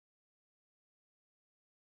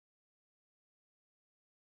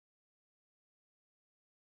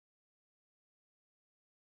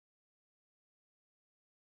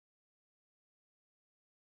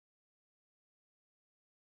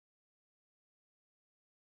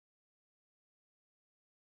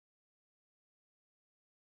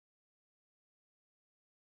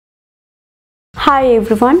Hi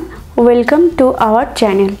everyone, welcome to our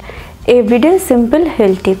channel Everyday Simple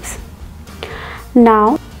Health Tips.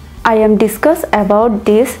 Now I am discuss about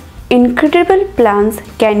these incredible plants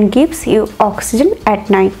can gives you oxygen at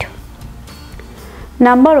night.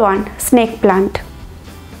 Number 1. Snake plant.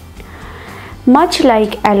 Much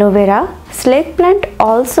like aloe vera, snake plant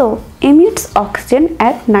also emits oxygen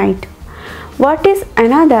at night. What is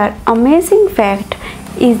another amazing fact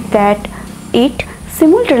is that it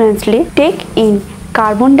simultaneously take in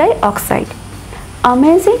carbon dioxide.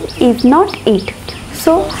 Amazing is not it.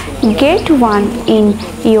 So get one in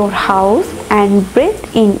your house and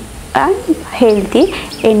breathe in a healthy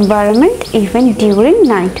environment even during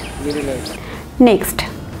night. Next,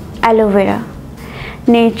 aloe vera.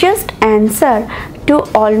 Nature's answer to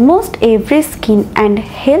almost every skin and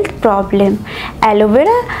health problem. Aloe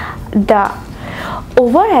vera, the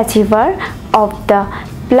overachiever of the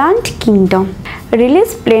plant kingdom,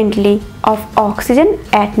 release plenty of oxygen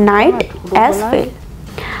at night as well.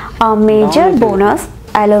 A major bonus,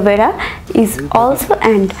 aloe vera is also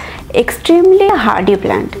an extremely hardy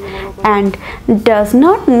plant and does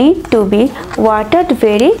not need to be watered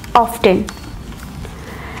very often.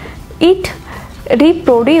 It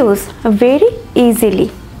reproduces very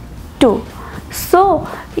easily too, so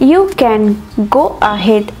you can go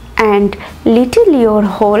ahead and litter your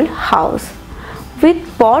whole house with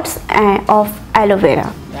pots of aloe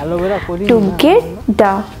vera to get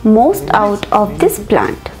the most out of this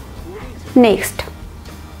plant. Next,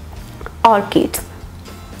 orchids.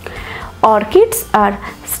 Orchids are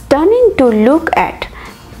stunning to look at,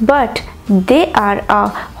 but they are a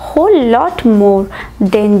whole lot more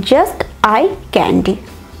than just eye candy.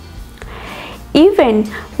 Even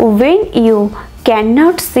when you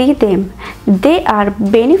cannot see them, they are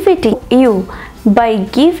benefiting you by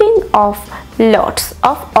giving off lots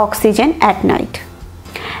of oxygen at night.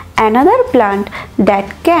 Another plant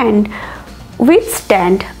that can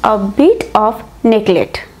withstand a bit of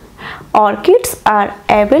neglect. Orchids are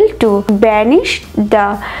able to banish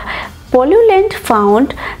the pollutant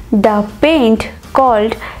found the paint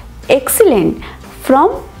called xylene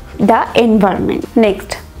from the environment.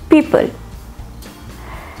 Next, peepal.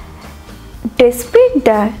 Despite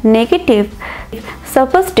the negative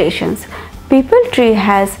superstitions, peepal tree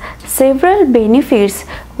has several benefits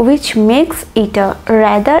which makes it a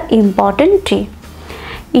rather important tree.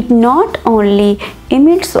 It not only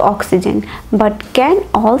emits oxygen but can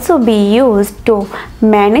also be used to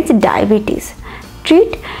manage diabetes,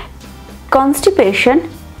 treat constipation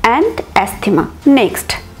and asthma.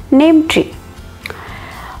 Next, neem tree.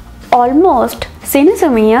 Almost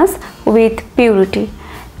synonymous with purity.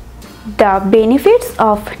 The benefits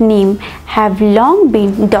of neem have long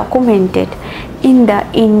been documented in the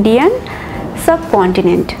Indian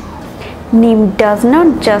subcontinent. Neem does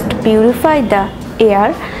not just purify the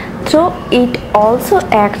air, though it also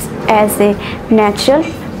acts as a natural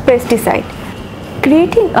pesticide,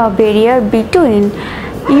 creating a barrier between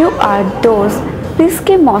you and those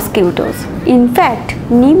pesky mosquitoes. In fact,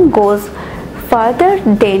 neem goes further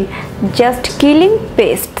than just killing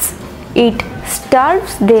pests. It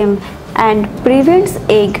starves them and prevents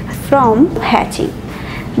eggs from hatching.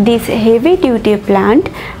 This heavy-duty plant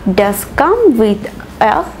does come with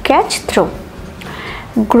a catch though.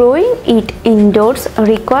 Growing it indoors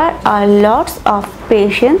requires a lot of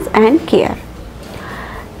patience and care.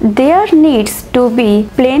 There needs to be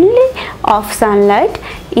plenty of sunlight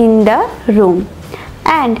in the room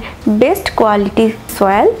and best quality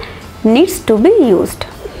soil needs to be used.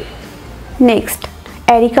 Next,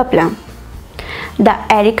 Areca plum. The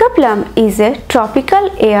Areca plum is a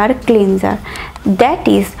tropical air cleanser that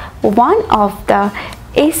is one of the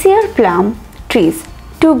easier plum trees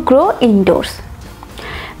to grow indoors,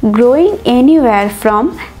 growing anywhere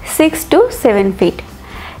from 6 to 7 feet.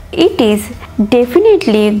 It is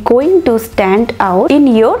definitely going to stand out in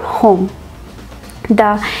your home.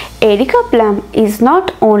 The Areca plum is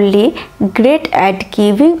not only great at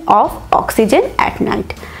giving off oxygen at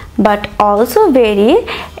night, but also very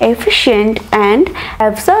efficient and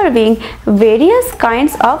absorbing various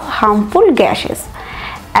kinds of harmful gases,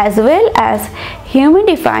 as well as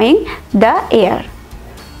humidifying the air.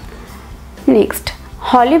 Next,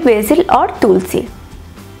 holy basil or Tulsi.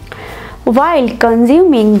 While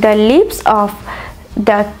consuming the leaves of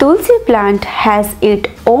the Tulsi plant has its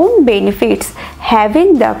own benefits,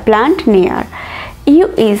 having the plant near you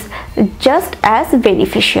is just as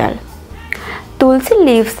beneficial. Tulsi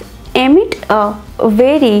leaves emit a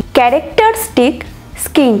very characteristic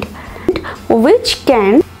scent which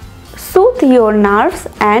can soothe your nerves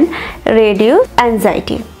and reduce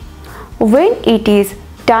anxiety. When it is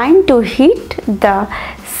time to hit the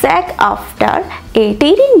sack after a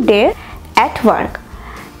tiring day at work.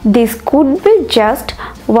 This could be just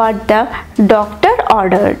what the doctor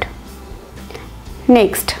ordered.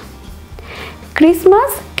 Next,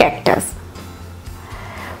 Christmas cactus.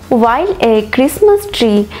 While a Christmas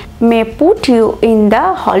tree may put you in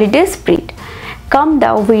the holiday spirit come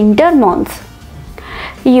the winter months,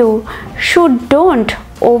 you don't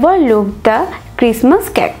overlook the Christmas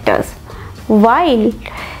cactus. While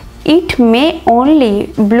it may only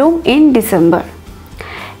bloom in December,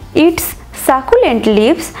 its succulent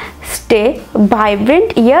leaves stay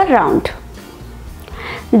vibrant year-round.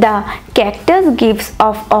 The cactus gives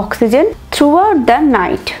off oxygen throughout the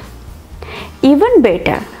night. Even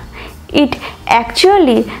better, it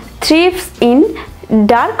actually thrives in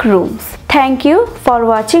dark rooms. Thank you for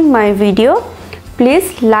watching my video.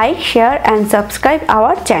 Please like, share and subscribe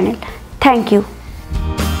our channel. Thank you.